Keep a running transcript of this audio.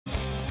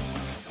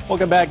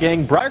Welcome back,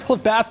 gang.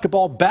 Briarcliff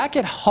basketball back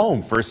at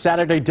home for a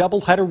Saturday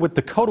doubleheader with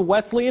Dakota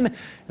Wesleyan,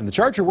 and the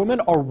Charger women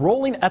are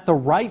rolling at the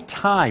right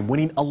time,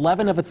 winning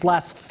 11 of its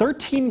last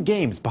 13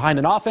 games behind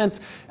an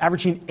offense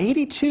averaging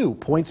 82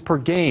 points per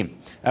game.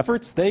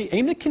 Efforts they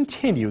aim to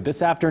continue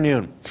this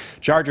afternoon.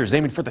 Chargers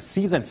aiming for the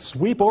season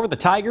sweep over the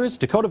Tigers.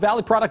 Dakota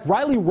Valley product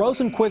Riley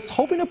Rosenquist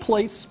hoping to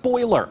play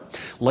spoiler.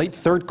 Late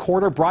third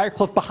quarter,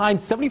 Briarcliff behind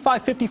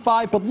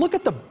 75-55, but look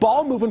at the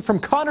ball moving from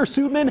Connor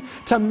Sudman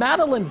to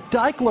Madeline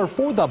Deichler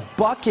for the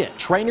bucket.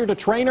 Trainer to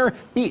trainer,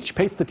 each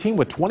paced the team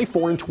with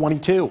 24 and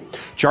 22.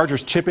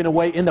 Chargers chipping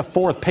away in the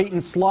fourth. Peyton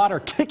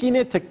Slaughter kicking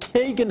it to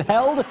Kagan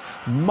Held.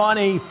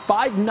 Money,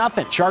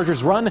 5-0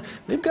 Chargers run.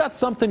 They've got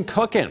something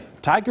cooking.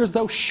 Tigers,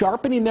 though,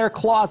 sharpening their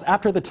claws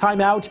after the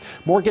timeout.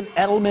 Morgan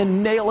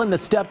Edelman nailing the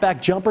step-back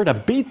jumper to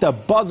beat the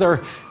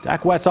buzzer.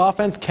 Dak West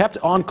offense kept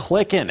on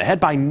clicking. Ahead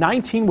by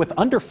 19 with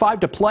under 5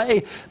 to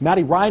play.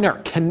 Maddie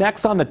Reiner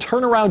connects on the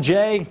turnaround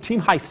J. Team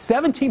high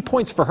 17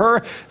 points for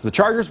her as the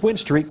Chargers win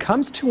streak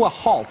comes to a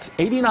halt.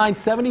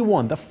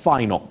 89-71 the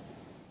final.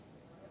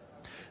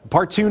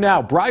 Part 2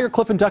 now.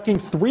 Briarcliff inducting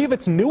 3 of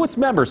its newest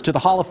members to the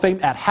Hall of Fame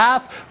at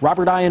half.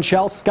 Robert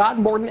Ionchel, Scott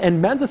Morton, and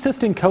men's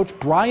assistant coach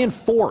Brian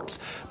Forbes.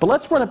 But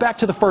let's run it back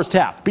to the first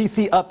half.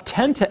 BC up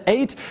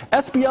 10-8.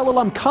 SBL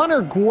alum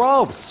Connor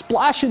Groves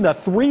splashing the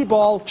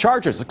 3-ball.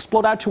 Chargers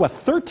explode out to a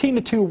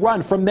 13-2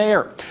 run from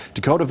there.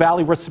 Dakota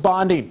Valley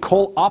responding.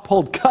 Cole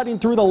Ophold cutting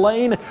through the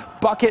lane.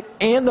 Bucket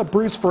and the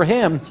bruise for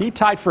him. He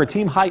tied for a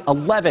team high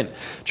 11.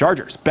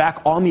 Chargers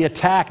back on the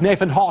attack.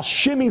 Nathan Hall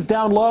shimmies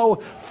down low.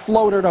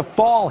 Floater to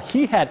fall.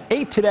 He had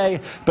 8 today,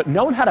 but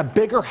no one had a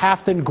bigger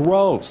half than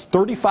Groves.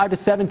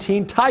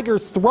 35-17.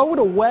 Tigers throw it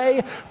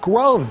away.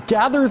 Groves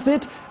gathers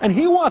it, and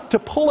he wants to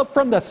pull up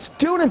from the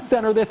student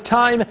center this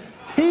time.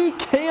 He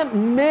can't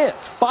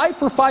miss. 5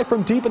 for 5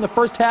 from deep in the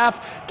first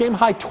half. Game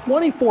high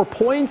 24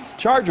 points.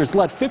 Chargers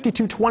led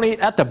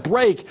 52-28 at the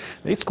break.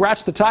 They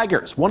scratched the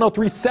Tigers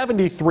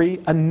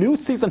 103-73, a new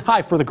season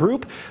high for the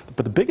group.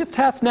 But the biggest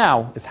task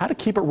now is how to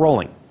keep it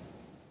rolling.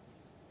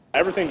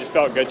 Everything just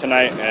felt good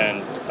tonight,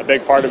 and a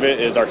big part of it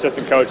is our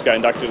assistant coach got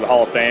inducted to the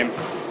Hall of Fame,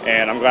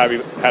 and I'm glad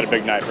we had a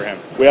big night for him.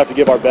 We have to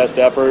give our best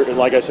effort, and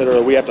like I said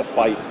earlier, we have to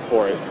fight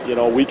for it. You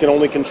know, we can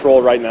only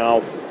control right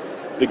now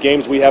the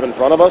games we have in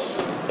front of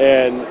us,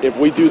 and if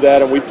we do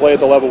that and we play at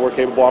the level we're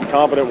capable, I'm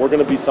confident we're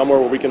going to be somewhere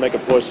where we can make a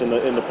push in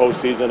the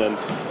postseason, and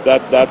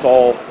that's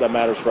all that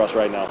matters for us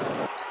right now.